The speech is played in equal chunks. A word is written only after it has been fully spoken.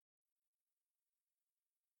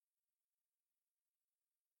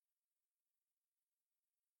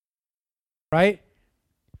right?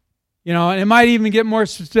 You know, and it might even get more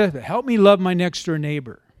specific. Help me love my next door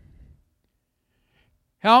neighbor.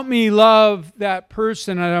 Help me love that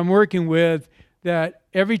person that I'm working with, that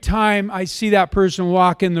every time I see that person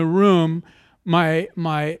walk in the room, I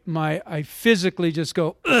physically just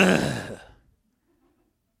go, ugh.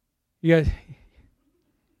 You guys,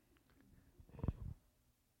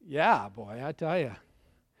 yeah, boy, I tell you.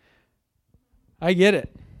 I get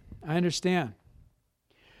it. I understand.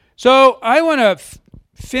 So I want to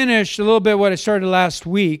finish a little bit what I started last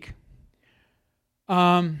week.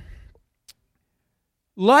 Life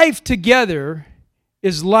together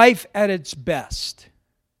is life at its best.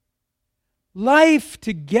 Life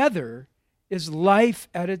together is life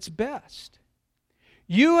at its best.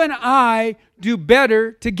 You and I do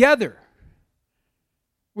better together.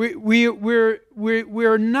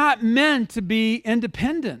 We're not meant to be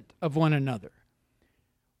independent of one another.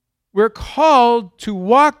 We're called to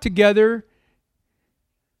walk together.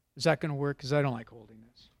 Is that going to work? Because I don't like holding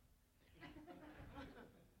this.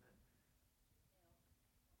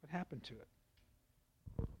 What happened to it?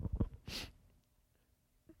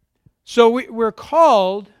 So we're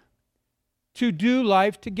called to do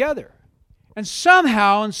life together. And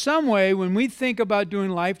somehow, in some way, when we think about doing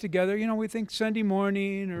life together, you know, we think Sunday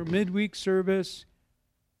morning or midweek service.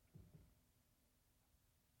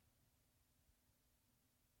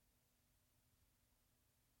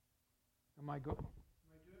 Am I good? Is it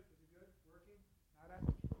good? Working? Nada?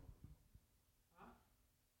 Huh?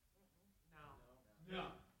 No.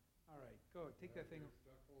 All right, go. Take that thing.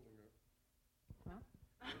 Stuck holding it. Huh?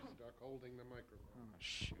 Stuck holding the microphone. Oh,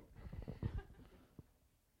 shoot.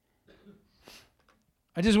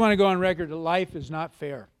 I just want to go on record that life is not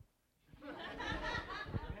fair.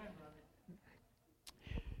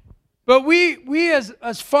 But we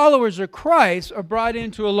as followers of Christ are brought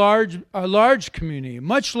into a large community,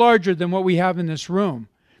 much larger than what we have in this room.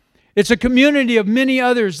 It's a community of many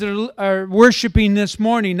others that are worshiping this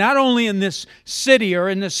morning, not only in this city or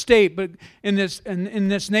in this state, but in this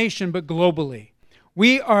nation, but globally.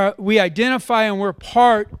 We identify and we're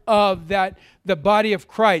part of that, the body of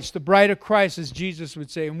Christ, the bride of Christ, as Jesus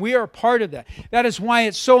would say, and we are part of that. That is why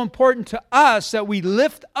it's so important to us that we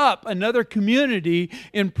lift up another community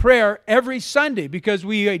in prayer every Sunday, because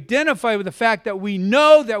we identify with the fact that we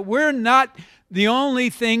know that we're not the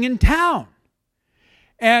only thing in town.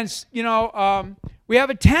 And, you know, we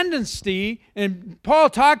have a tendency, and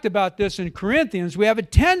Paul talked about this in Corinthians, we have a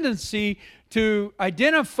tendency to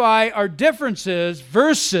identify our differences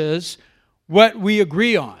versus what we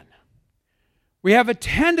agree on. We have a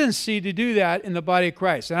tendency to do that in the body of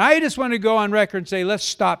Christ. And I just want to go on record and say, let's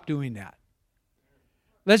stop doing that.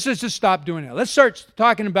 Let's just stop doing that. Let's start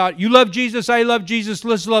talking about, you love Jesus, I love Jesus,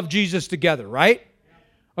 let's love Jesus together, right?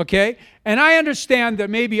 Okay? And I understand that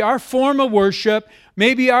maybe our form of worship,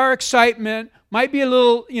 maybe our excitement might be a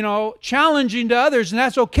little, you know, challenging to others, and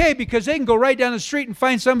that's okay, because they can go right down the street and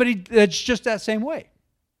find somebody that's just that same way.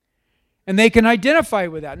 And they can identify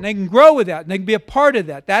with that, and they can grow with that, and they can be a part of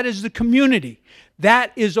that. That is the community.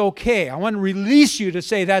 That is okay. I want to release you to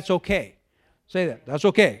say that's okay. Say that. That's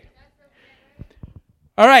okay.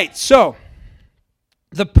 All right, so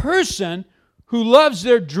the person who loves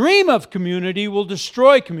their dream of community will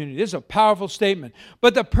destroy community. This is a powerful statement.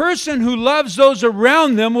 But the person who loves those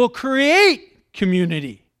around them will create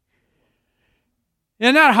community.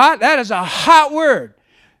 Isn't that hot? That is a hot word.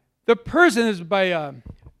 The person is by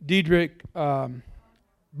Dietrich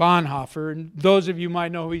Bonhoeffer. And those of you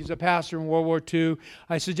might know he's a pastor in World War II.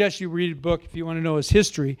 I suggest you read a book if you want to know his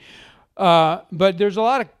history. But there's a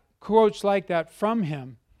lot of quotes like that from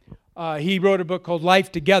him. He wrote a book called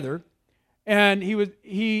Life Together. And he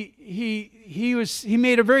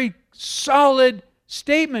made a very solid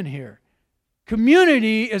statement here.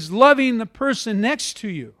 Community is loving the person next to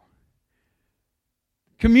you.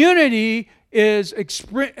 Community is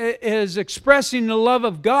expressing the love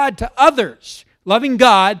of God to others. Loving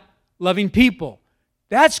God, loving people.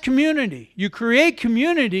 That's community. You create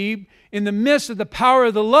community in the midst of the power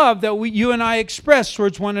of the love that you and I express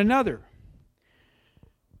towards one another.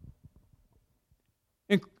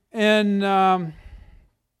 And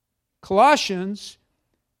Colossians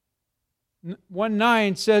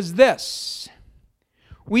 1:9 says this: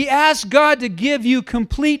 we ask God to give you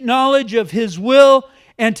complete knowledge of His will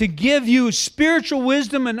and to give you spiritual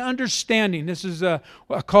wisdom and understanding. This is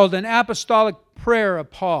called an apostolic prayer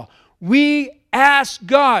of Paul. We ask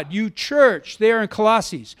God, you church there in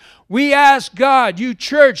Colossae. We ask God, you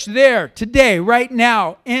church there today, right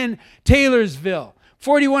now in Taylorsville,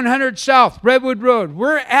 4100 South, Redwood Road.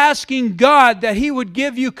 We're asking God that He would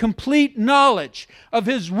give you complete knowledge of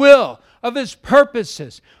His will, of His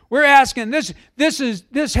purposes. We're asking, this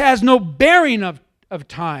has no bearing of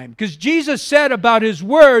time, because Jesus said about His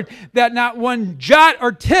Word that not one jot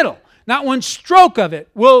or tittle, not one stroke of it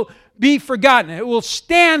will be forgotten. It will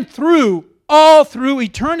stand all through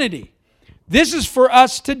eternity. This is for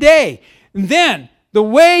us today. And then, the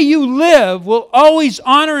way you live will always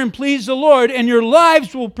honor and please the Lord, and your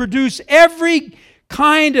lives will produce every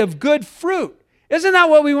kind of good fruit. Isn't that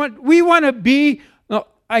what we want? We want to be, no,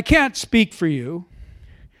 I can't speak for you,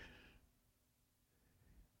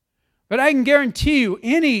 but I can guarantee you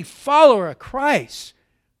any follower of Christ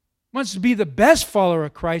wants to be the best follower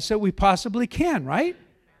of Christ that we possibly can, right?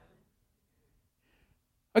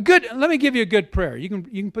 Let me give you a good prayer. You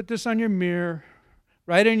can put this on your mirror,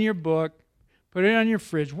 write it in your book, put it on your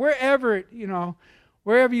fridge, wherever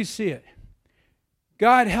you see it.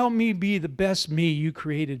 God, help me be the best me you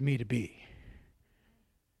created me to be.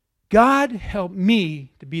 God, help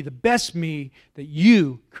me to be the best me that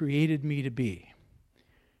you created me to be.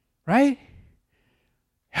 Right?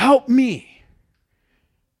 Help me.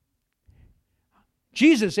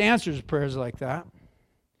 Jesus answers prayers like that.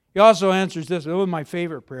 He also answers this. It was my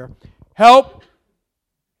favorite prayer. Help.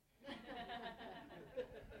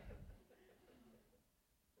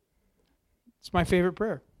 It's my favorite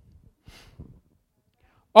prayer.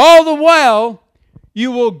 All the while,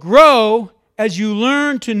 you will grow as you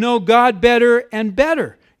learn to know God better and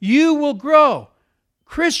better. You will grow.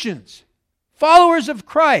 Christians, followers of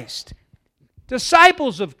Christ,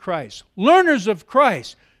 disciples of Christ, learners of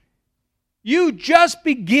Christ. You just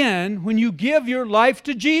begin when you give your life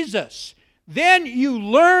to Jesus. Then you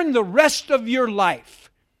learn the rest of your life.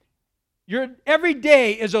 Every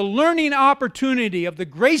day is a learning opportunity of the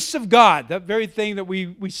grace of God, that very thing that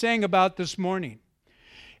we sang about this morning.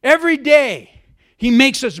 Every day, He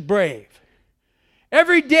makes us brave.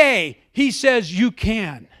 Every day, He says, you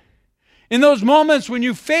can. In those moments when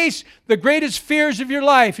you face the greatest fears of your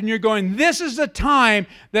life and you're going, this is the time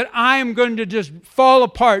that I am going to just fall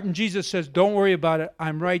apart. And Jesus says, don't worry about it.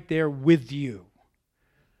 I'm right there with you.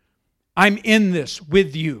 I'm in this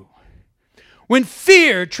with you. When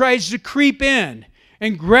fear tries to creep in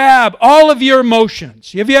and grab all of your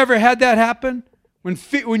emotions. Have you ever had that happen?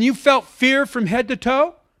 When you felt fear from head to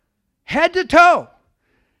toe? Head to toe.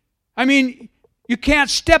 I mean, you can't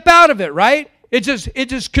step out of it, right? It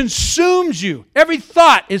just consumes you. Every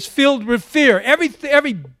thought is filled with fear.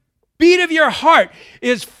 Every beat of your heart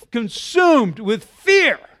is consumed with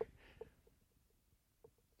fear.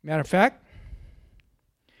 Matter of fact,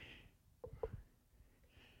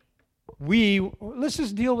 let's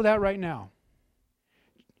just deal with that right now.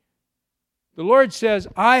 The Lord says,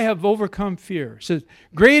 I have overcome fear. He says,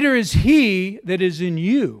 greater is He that is in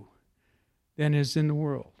you than is in the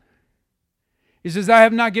world. He says, I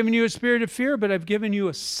have not given you a spirit of fear, but I've given you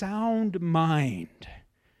a sound mind.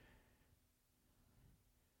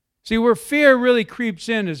 See, where fear really creeps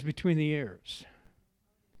in is between the ears.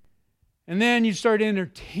 And then you start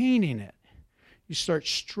entertaining it. You start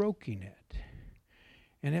stroking it.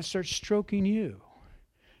 And it starts stroking you.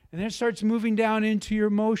 And then it starts moving down into your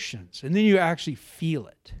emotions. And then you actually feel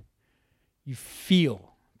it. You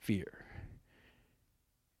feel fear.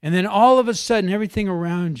 And then all of a sudden, everything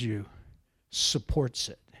around you supports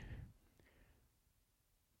it.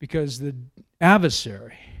 Because the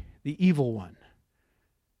adversary, the evil one,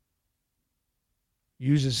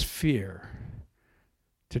 uses fear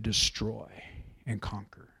to destroy and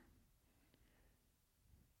conquer.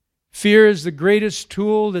 Fear is the greatest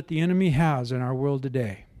tool that the enemy has in our world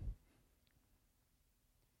today.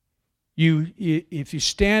 If you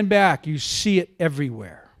stand back, you see it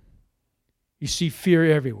everywhere. You see fear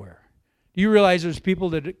everywhere. Do you realize there's people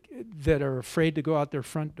that are afraid to go out their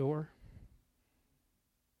front door?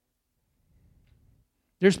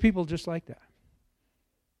 There's people just like that.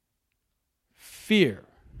 Fear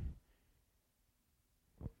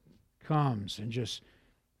comes and just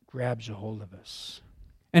grabs a hold of us.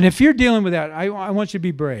 And if you're dealing with that, I want you to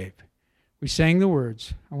be brave. We sang the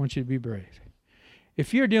words. I want you to be brave.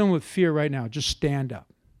 If you're dealing with fear right now, just stand up.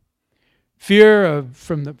 Fear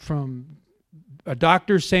from a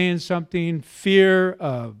doctor saying something, fear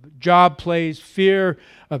of job place, fear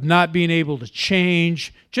of not being able to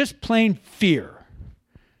change, just plain fear.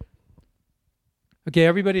 Okay,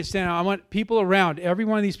 everybody stand up. I want people around, every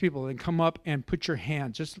one of these people, to come up and put your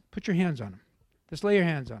hands. Just put your hands on them. Just lay your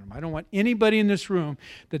hands on them. I don't want anybody in this room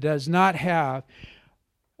that does not have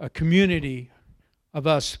a community of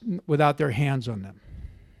us without their hands on them.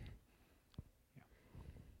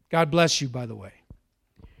 God bless you, by the way.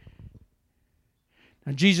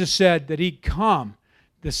 Now, Jesus said that He'd come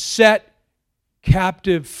to set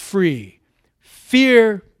captive free.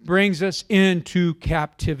 Fear brings us into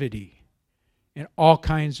captivity in all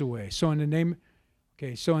kinds of ways. So in the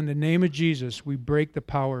name of Jesus, we break the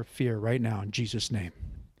power of fear right now in Jesus' name.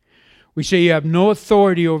 We say you have no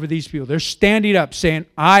authority over these people. They're standing up saying,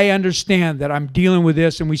 I understand that I'm dealing with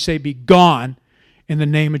this, and we say, be gone in the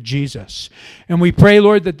name of Jesus. And we pray,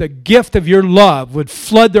 Lord, that the gift of your love would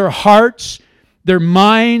flood their hearts, their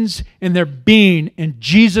minds, and their being in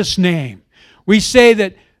Jesus' name. We say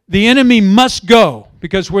that the enemy must go,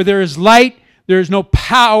 because where there is light, there is no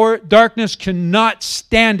power. Darkness cannot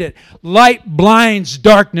stand it. Light blinds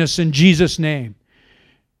darkness in Jesus' name.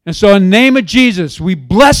 And so in the name of Jesus, we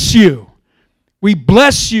bless you. We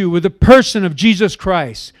bless you with the person of Jesus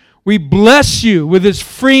Christ. We bless you with His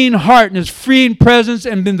freeing heart and His freeing presence,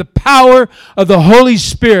 and in the power of the Holy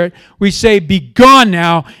Spirit, we say, be gone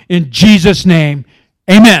now in Jesus' name.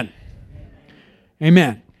 Amen.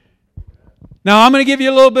 Amen. Now I'm going to give you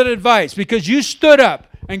a little bit of advice, because you stood up,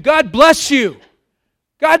 and God bless you.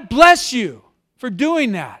 God bless you for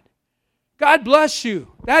doing that. God bless you.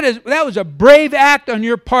 That was a brave act on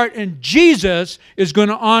your part, and Jesus is going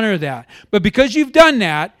to honor that. But because you've done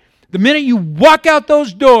that, the minute you walk out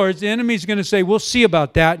those doors, the enemy's going to say, we'll see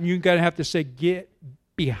about that, and you're going to have to say, get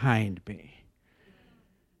behind me.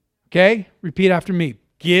 Okay? Repeat after me.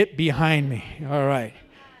 Get behind me. All right.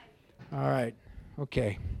 All right.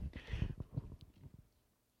 Okay.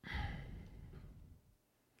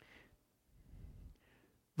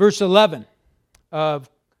 Verse 11 of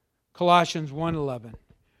Colossians 1:11.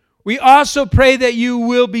 We also pray that you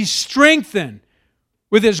will be strengthened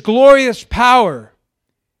with His glorious power,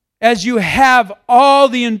 as you have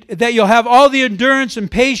that you'll have all the endurance and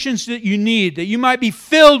patience that you need, that you might be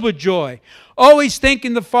filled with joy, always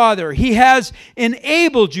thanking the Father. He has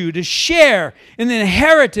enabled you to share in the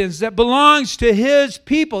inheritance that belongs to His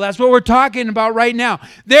people. That's what we're talking about right now.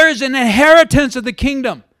 There is an inheritance of the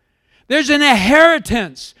kingdom. There's an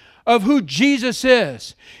inheritance of who Jesus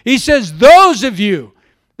is. He says, those of you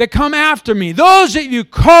that come after me, those that you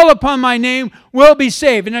call upon my name will be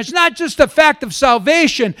saved. And it's not just the fact of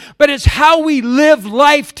salvation, but it's how we live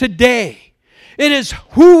life today. It is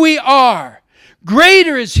who we are.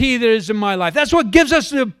 Greater is He that is in my life. That's what gives us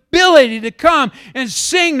the ability to come and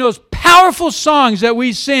sing those powerful songs that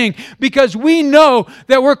we sing, because we know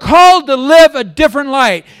that we're called to live a different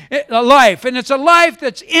life. And it's a life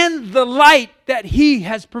that's in the light that He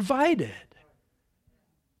has provided.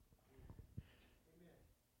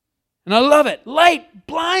 And I love it. Light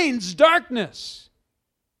blinds darkness.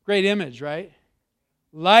 Great image, right?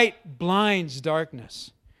 Light blinds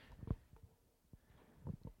darkness.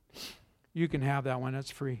 You can have that one. That's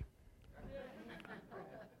free.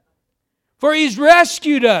 For He's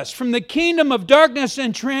rescued us from the kingdom of darkness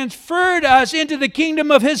and transferred us into the kingdom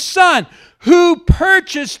of His Son, who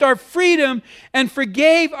purchased our freedom and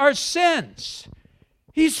forgave our sins.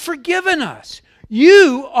 He's forgiven us.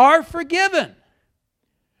 You are forgiven.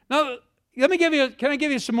 Now, can I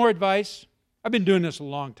give you some more advice? I've been doing this a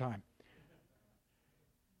long time.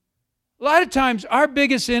 A lot of times, our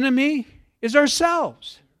biggest enemy is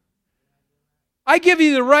ourselves. I give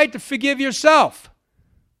you the right to forgive yourself.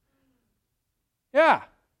 Yeah.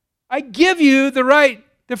 I give you the right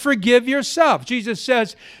to forgive yourself. Jesus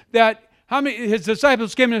says that His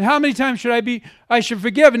disciples came in, how many times I should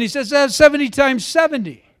forgive? And He says, 70 times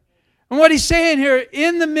 70. And what He's saying here,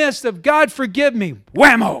 in the midst of God forgive me,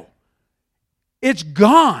 whammo, it's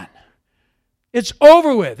gone. It's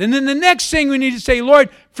over with. And then the next thing we need to say, Lord,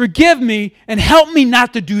 forgive me and help me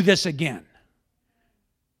not to do this again.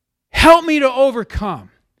 Help me to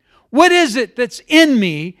overcome. What is it that's in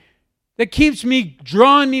me that keeps me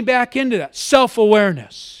drawing me back into that?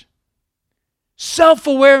 Self-awareness.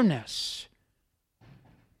 Self-awareness.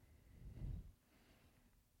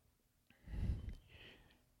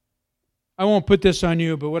 I won't put this on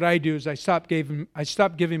you, but what I do is I stop giving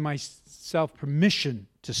myself permission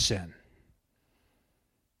to sin.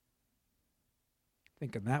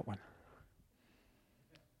 Think of that one.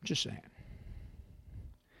 Just saying.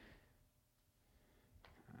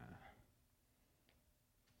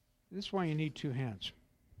 This is why you need two hands.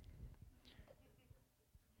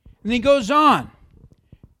 And he goes on.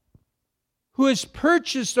 Who has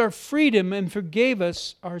purchased our freedom and forgave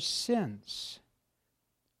us our sins.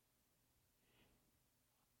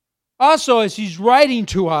 Also, as he's writing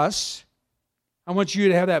to us, I want you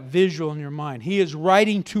to have that visual in your mind. He is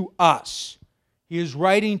writing to us. He is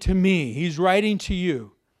writing to me. He's writing to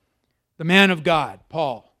you. The man of God,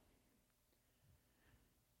 Paul.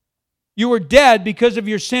 You were dead because of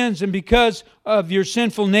your sins, and because of your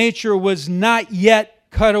sinful nature was not yet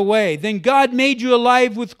cut away. Then God made you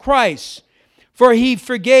alive with Christ. For He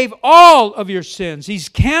forgave all of your sins. He's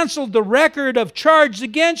canceled the record of charge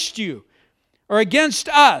against you or against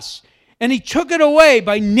us. And He took it away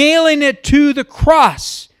by nailing it to the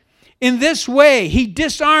cross. In this way, He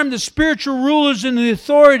disarmed the spiritual rulers and the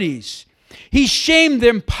authorities. He shamed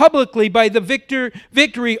them publicly by the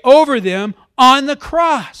victory over them on the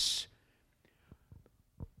cross.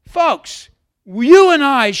 Folks, you and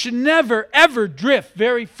I should never, ever drift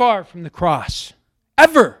very far from the cross.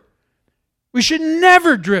 Ever. We should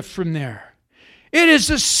never drift from there. It is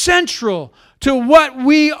essential to what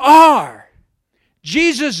we are.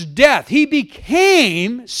 Jesus' death, He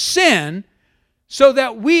became sin so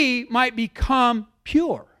that we might become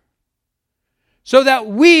pure. So that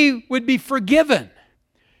we would be forgiven.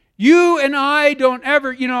 You and I don't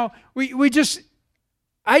ever, I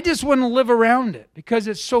just want to live around it because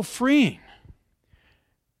it's so freeing.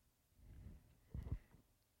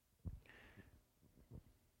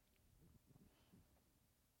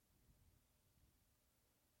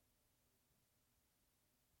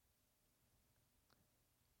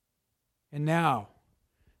 And now,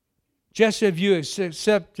 just as you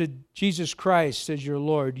accepted Jesus Christ as your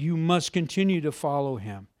Lord, you must continue to follow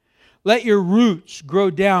Him. Let your roots grow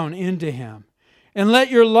down into Him, and let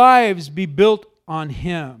your lives be built on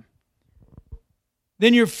Him.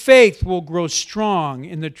 Then your faith will grow strong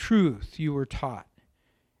in the truth you were taught,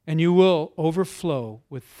 and you will overflow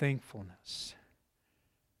with thankfulness.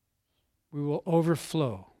 We will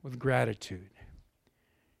overflow with gratitude.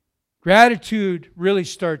 Gratitude really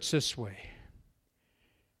starts this way.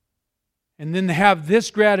 And then to have this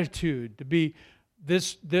gratitude, to be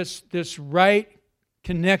this right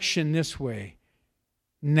connection this way,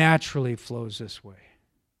 naturally flows this way.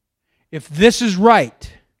 If this is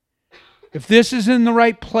right, if this is in the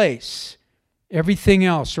right place, everything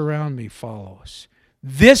else around me follows.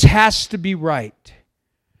 This has to be right.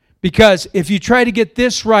 Because if you try to get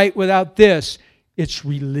this right without this, it's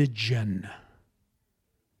religion.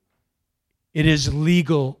 It is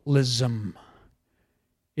legalism.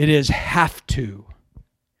 It is have to.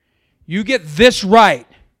 You get this right,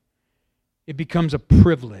 it becomes a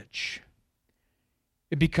privilege.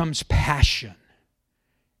 It becomes passion.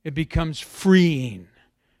 It becomes freeing.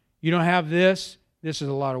 You don't have this, this is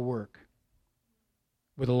a lot of work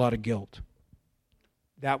with a lot of guilt.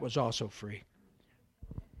 That was also free.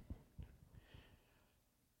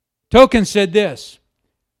 Tolkien said this,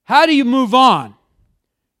 how do you move on?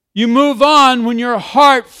 You move on when your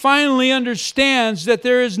heart finally understands that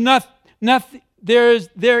there is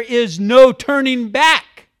no turning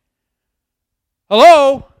back.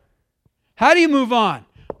 Hello? How do you move on?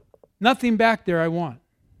 Nothing back there I want.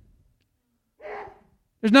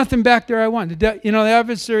 There's nothing back there I want. The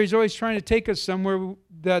adversary is always trying to take us somewhere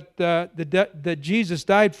that Jesus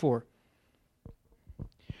died for. All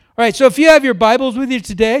right, so if you have your Bibles with you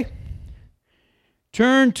today,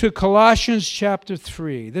 turn to Colossians chapter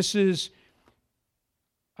 3. This is,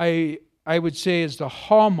 I would say, is the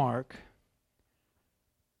hallmark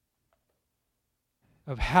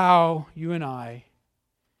of how you and I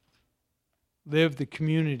live the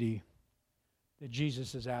community that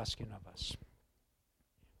Jesus is asking of us.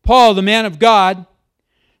 Paul, the man of God,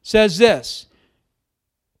 says this,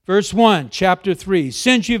 verse 1, chapter 3,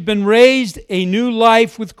 since you've been raised a new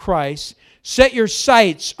life with Christ, set your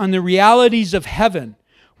sights on the realities of heaven,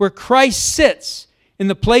 where Christ sits in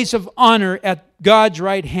the place of honor at God's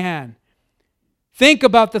right hand. Think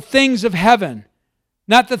about the things of heaven,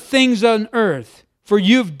 not the things on earth, for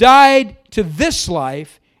you've died to this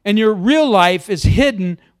life, and your real life is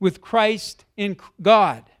hidden with Christ in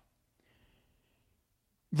God.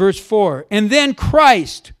 Verse 4, and then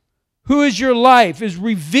Christ, who is your life, is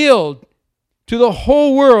revealed to the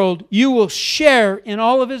whole world. You will share in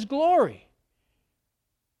all of His glory.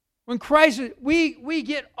 When Christ, we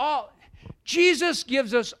get all. Jesus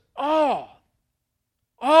gives us all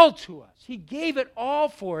to us. He gave it all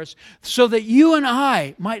for us so that you and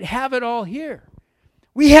I might have it all here.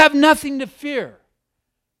 We have nothing to fear.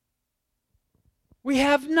 We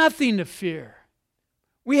have nothing to fear.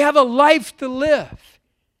 We have a life to live.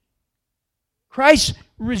 Christ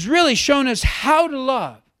has really shown us how to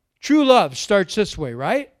love. True love starts this way,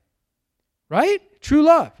 right? Right? True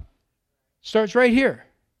love starts right here.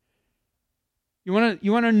 You want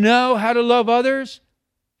to know how to love others?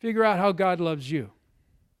 Figure out how God loves you.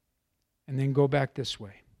 And then go back this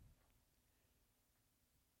way.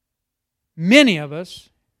 Many of us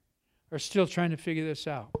are still trying to figure this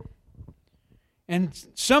out. And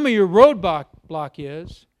some of your roadblock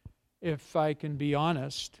is, if I can be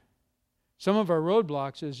honest, some of our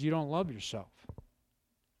roadblocks is you don't love yourself.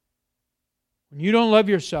 When you don't love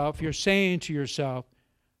yourself, you're saying to yourself,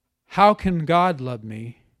 how can God love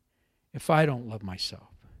me if I don't love myself?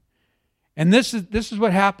 And this is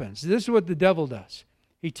what happens. This is what the devil does.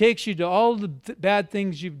 He takes you to all the bad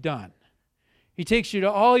things you've done. He takes you to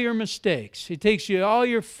all your mistakes. He takes you to all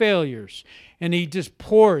your failures. And he just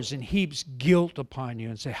pours and heaps guilt upon you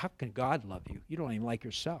and say, how can God love you? You don't even like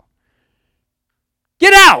yourself.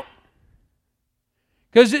 Get out!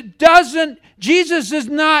 Because Jesus is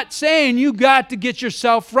not saying you got to get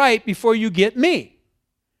yourself right before you get me.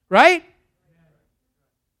 Right?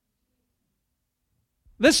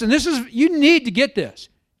 Listen, you need to get this.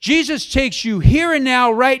 Jesus takes you here and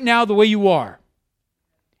now, right now, the way you are.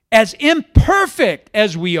 As imperfect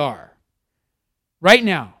as we are. Right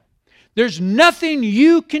now. There's nothing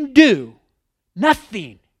you can do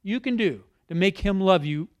to make Him love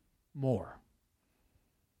you more.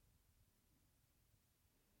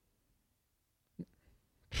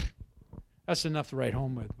 That's enough to write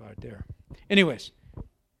home with right there. Know.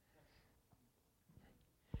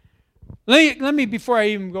 Let me, before I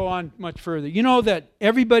even go on much further, you know that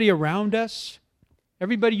everybody around us,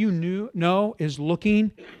 everybody you know is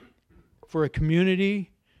looking for a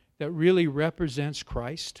community that really represents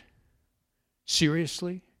Christ.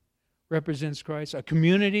 Seriously represents Christ. A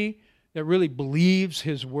community that really believes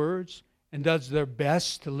His words and does their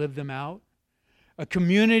best to live them out. A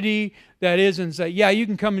community that isn't say, yeah, you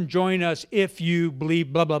can come and join us if you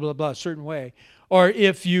believe blah, blah, blah, blah, a certain way. Or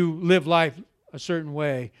if you live life a certain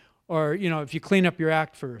way. Or, if you clean up your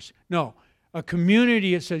act first. No, a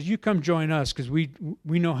community that says, you come join us because we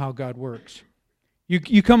know how God works.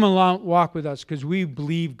 You come along, walk with us because we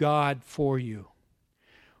believe God for you.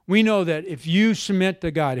 We know that if you submit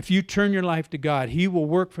to God, if you turn your life to God, He will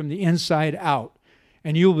work from the inside out.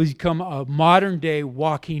 And you will become a modern day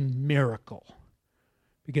walking miracle.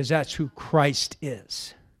 Because that's who Christ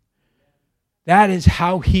is. That is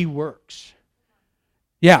how He works.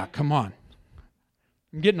 Yeah, come on.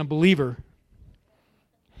 I'm getting a believer.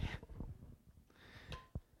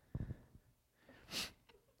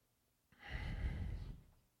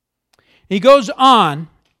 He goes on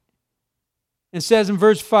and says in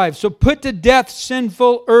verse 5, so put to death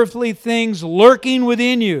sinful earthly things lurking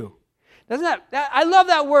within you. I love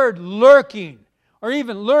that word, lurking, or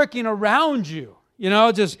even lurking around you.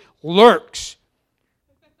 Just lurks.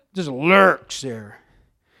 Just lurks there.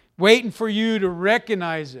 Waiting for you to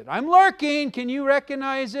recognize it. I'm lurking. Can you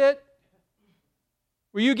recognize it?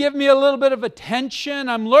 Will you give me a little bit of attention?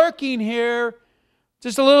 I'm lurking here.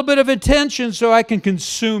 Just a little bit of attention so I can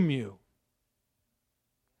consume you.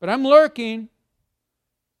 But I'm lurking.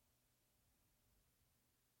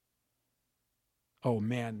 Oh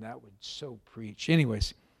man, that would so preach.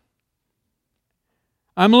 Anyways.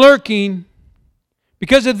 I'm lurking.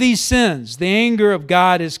 Because of these sins, the anger of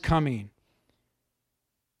God is coming.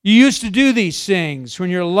 You used to do these things when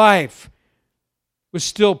your life was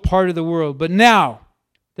still part of the world. But now,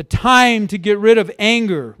 the time to get rid of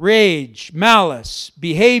anger, rage, malice,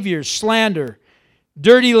 behavior, slander,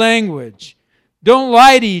 dirty language. Don't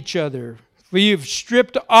lie to each other, for you've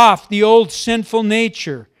stripped off the old sinful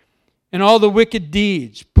nature and all the wicked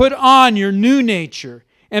deeds. Put on your new nature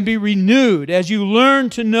and be renewed as you learn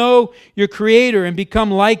to know your Creator and become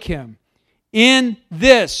like Him. In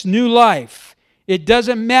this new life, it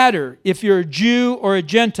doesn't matter if you're a Jew or a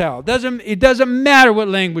Gentile. It doesn't matter what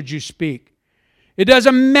language you speak. It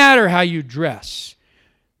doesn't matter how you dress.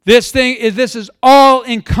 This is all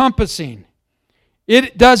encompassing.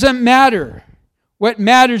 It doesn't matter. What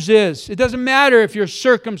matters is, it doesn't matter if you're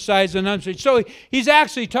circumcised and uncircumcised. So he's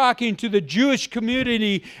actually talking to the Jewish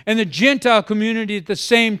community and the Gentile community at the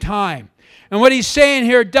same time. And what he's saying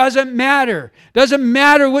here doesn't matter. Doesn't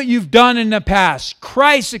matter what you've done in the past.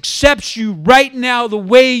 Christ accepts you right now the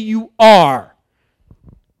way you are.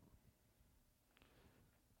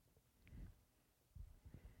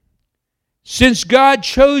 Since God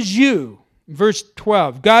chose you, verse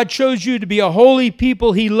 12, God chose you to be a holy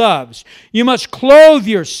people He loves. You must clothe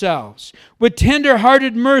yourselves with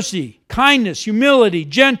tender-hearted mercy, kindness, humility,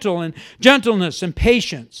 gentleness, and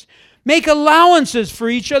patience. Make allowances for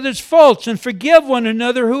each other's faults and forgive one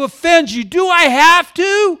another who offends you. Do I have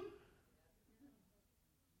to?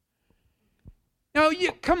 Now,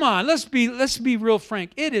 come on, let's be real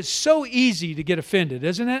frank. It is so easy to get offended,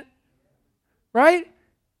 isn't it? Right?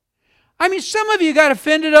 I mean, some of you got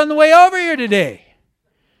offended on the way over here today.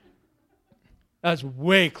 That's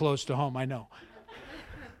way close to home, I know.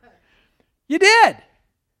 You did.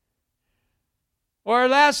 Or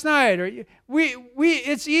last night, or we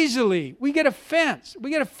get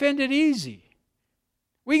offended easy.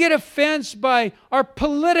 We get offended by our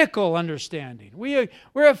political understanding. We're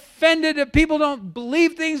offended that people don't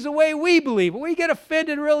believe things the way we believe. We get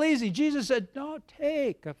offended real easy. Jesus said, don't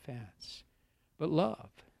take offense, but love.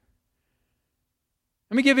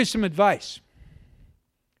 Let me give you some advice.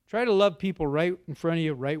 Try to love people right in front of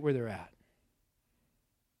you, right where they're at.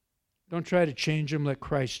 Don't try to change them. Let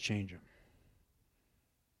Christ change them.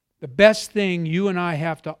 The best thing you and I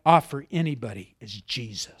have to offer anybody is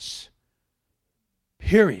Jesus.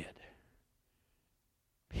 Period.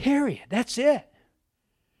 Period. That's it.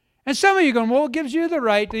 And some of you are going, well, what gives you the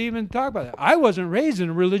right to even talk about that? I wasn't raised in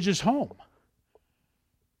a religious home.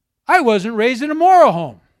 I wasn't raised in a moral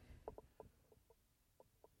home.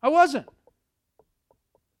 I wasn't.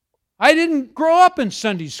 I didn't grow up in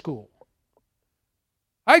Sunday school.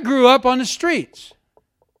 I grew up on the streets.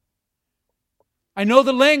 I know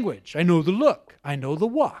the language. I know the look. I know the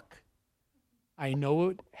walk. I know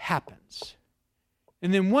what happens.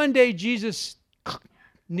 And then one day Jesus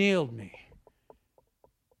nailed me.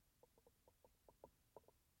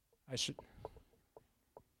 I said,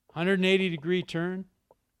 180-degree turn,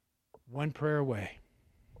 one prayer away.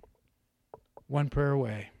 One prayer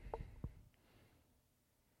away.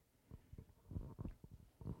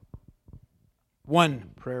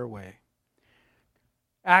 One prayer away.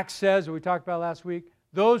 Acts says, what we talked about last week,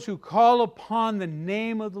 those who call upon the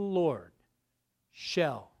name of the Lord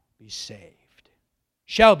shall be saved.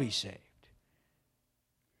 Shall be saved.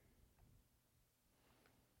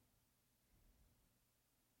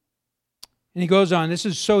 And he goes on, this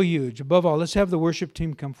is so huge. Above all, let's have the worship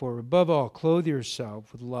team come forward. Above all, clothe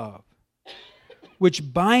yourself with love,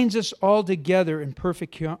 which binds us all together in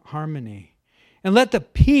perfect harmony. And let the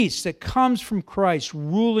peace that comes from Christ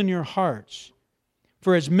rule in your hearts.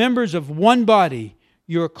 For as members of one body,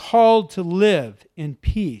 you are called to live in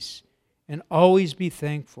peace and always be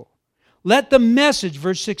thankful. Let the message,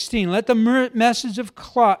 verse 16, let the message of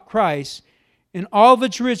Christ in all of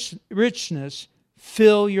its richness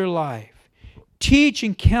fill your life. Teach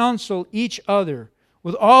and counsel each other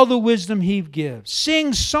with all the wisdom He gives.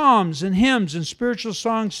 Sing psalms and hymns and spiritual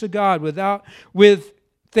songs to God with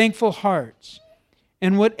thankful hearts.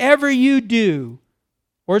 And whatever you do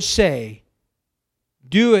or say,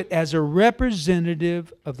 do it as a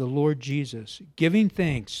representative of the Lord Jesus, giving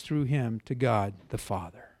thanks through Him to God the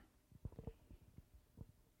Father.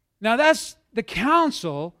 Now that's the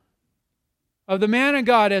counsel of the man of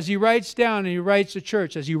God as he writes down and he writes the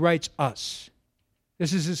church, as he writes us.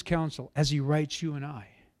 This is his counsel as he writes you and I.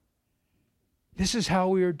 This is how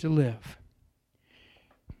we are to live.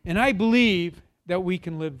 And I believe that we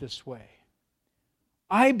can live this way.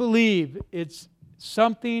 I believe it's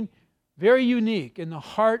something very unique in the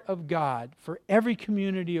heart of God for every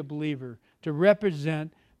community of believer to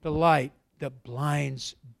represent the light that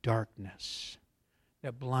blinds darkness.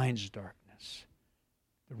 That blinds darkness.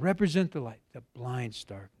 To represent the light that blinds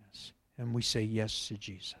darkness. And we say yes to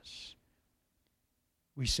Jesus.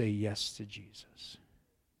 We say yes to Jesus.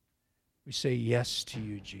 We say yes to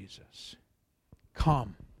you, Jesus.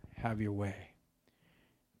 Come, have your way.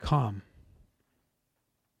 Come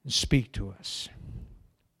and speak to us.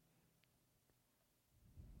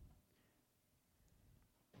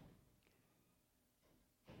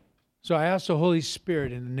 So I ask the Holy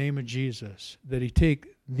Spirit in the name of Jesus that He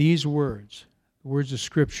take these words, the words of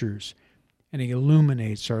Scriptures, and He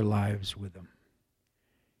illuminates our lives with them.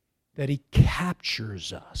 That He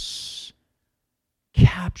captures us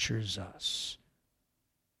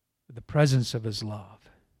with the presence of His love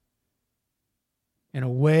in a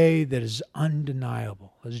way that is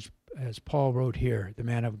undeniable. As Paul wrote here, the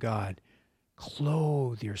man of God,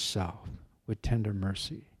 clothe yourself with tender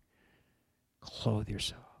mercy. Clothe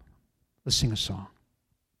yourself. Let's sing a song.